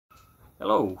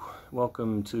Hello,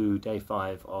 welcome to day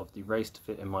 5 of the race to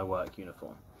fit in my work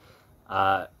uniform.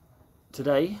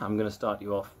 Today I'm going to start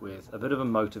you off with a bit of a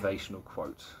motivational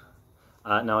quote.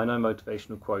 Now I know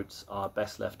motivational quotes are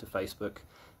best left to Facebook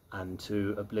and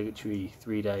to obligatory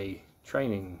 3-day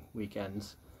training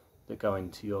weekends that go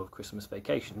into your Christmas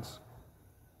vacations.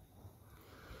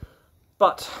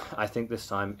 But I think this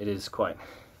time it is quite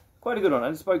a good one,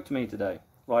 and it spoke to me today.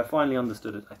 Well, I finally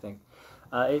understood it, I think.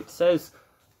 It says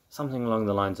something along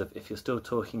the lines of, if you're still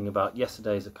talking about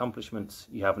yesterday's accomplishments,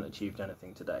 you haven't achieved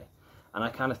anything today. And I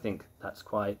kind of think that's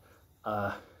quite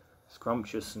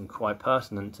scrumptious and quite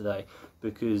pertinent today,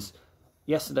 because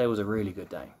yesterday was a really good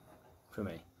day for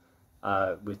me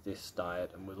with this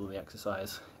diet and with all the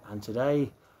exercise. And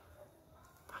today,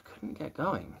 I couldn't get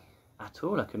going at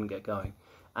all. I couldn't get going.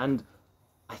 And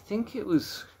I think it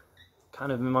was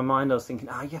kind of in my mind, I was thinking,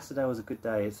 yesterday was a good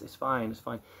day, it's fine.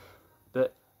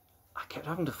 But I kept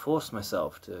having to force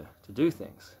myself to do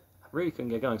things. I really couldn't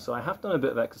get going. So I have done a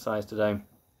bit of exercise today,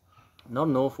 not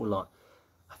an awful lot.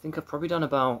 I think I've probably done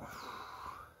about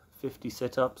 50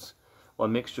 sit-ups, or a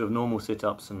mixture of normal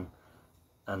sit-ups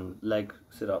and leg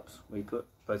sit-ups, where you put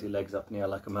both your legs up in the air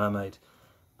like a mermaid.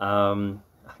 I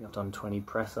think I've done 20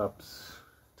 press-ups,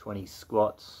 20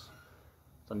 squats,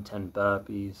 done 10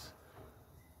 burpees,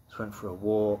 just went for a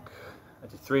walk. I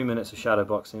did 3 minutes of shadow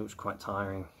boxing, which was quite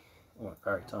tiring. Well,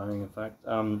 very tiring, in fact.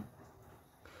 But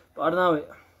I don't know,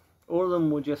 all of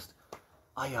them were just,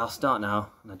 I'll start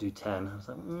now, and I do 10. I was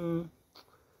like, don't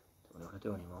really want to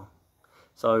do anymore.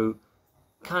 So,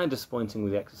 kind of disappointing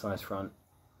with the exercise front.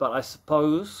 But I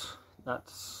suppose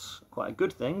that's quite a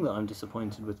good thing that I'm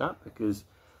disappointed with that, because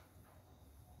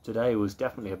today was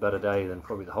definitely a better day than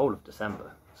probably the whole of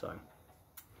December. So,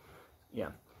 yeah.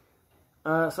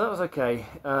 So that was okay.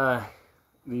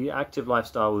 The active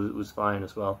lifestyle was fine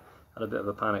as well. Had a bit of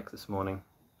a panic this morning.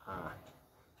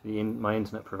 My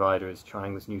internet provider is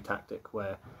trying this new tactic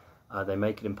where they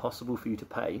make it impossible for you to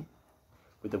pay,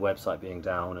 with the website being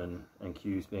down and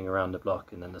queues being around the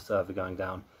block and then the server going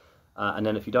down. And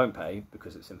then if you don't pay,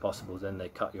 because it's impossible, then they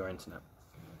cut your internet.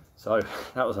 So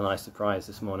that was a nice surprise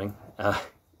this morning,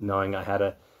 knowing I had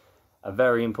a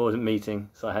very important meeting,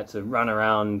 so I had to run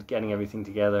around getting everything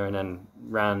together, and then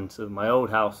ran to my old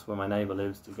house where my neighbour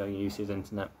lives to go use his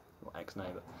internet, or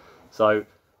ex-neighbour. So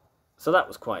that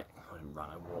was quite, I didn't run,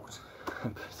 I walked.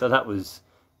 So that was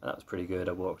pretty good.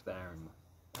 I walked there and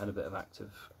had a bit of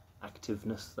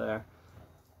activeness there.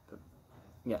 But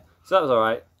yeah, so that was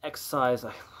alright. Exercise,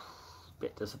 a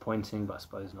bit disappointing, but I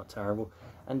suppose not terrible.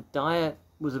 And diet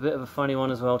was a bit of a funny one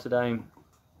as well today.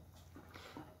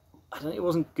 It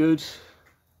wasn't good,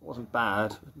 it wasn't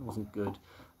bad, it wasn't good.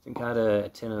 I think I had a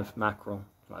tin of mackerel,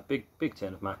 like a big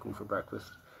tin of mackerel for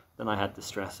breakfast. Then I had the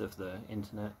stress of the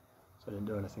internet, so I didn't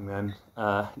do anything then.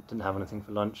 Didn't have anything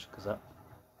for lunch, because that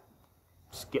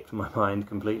skipped my mind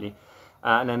completely.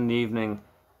 And then in the evening,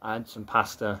 I had some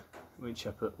pasta, which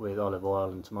I put with olive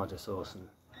oil and tomato sauce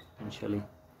and chilli.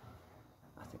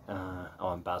 I think,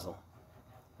 and basil,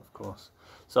 of course.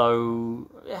 So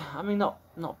yeah, I mean,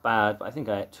 not bad, but I think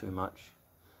I ate too much.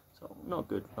 So not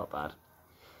good, not bad.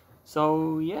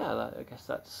 So yeah, I guess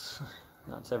that's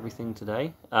everything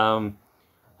today. I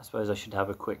suppose I should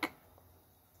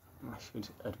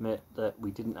admit that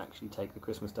we didn't actually take the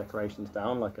Christmas decorations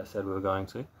down like I said we were going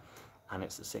to, and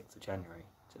it's the 6th of January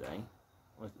today.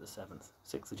 Or is it the 7th?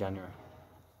 6th of January.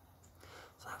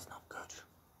 So that's not good.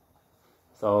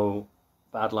 So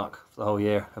bad luck for the whole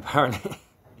year, apparently.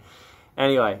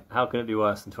 Anyway, how can it be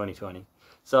worse than 2020?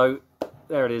 So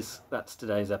there it is. That's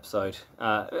today's episode.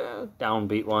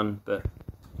 Downbeat one, but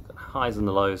highs and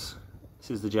the lows. This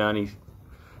is the journey.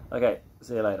 Okay,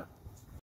 see you later.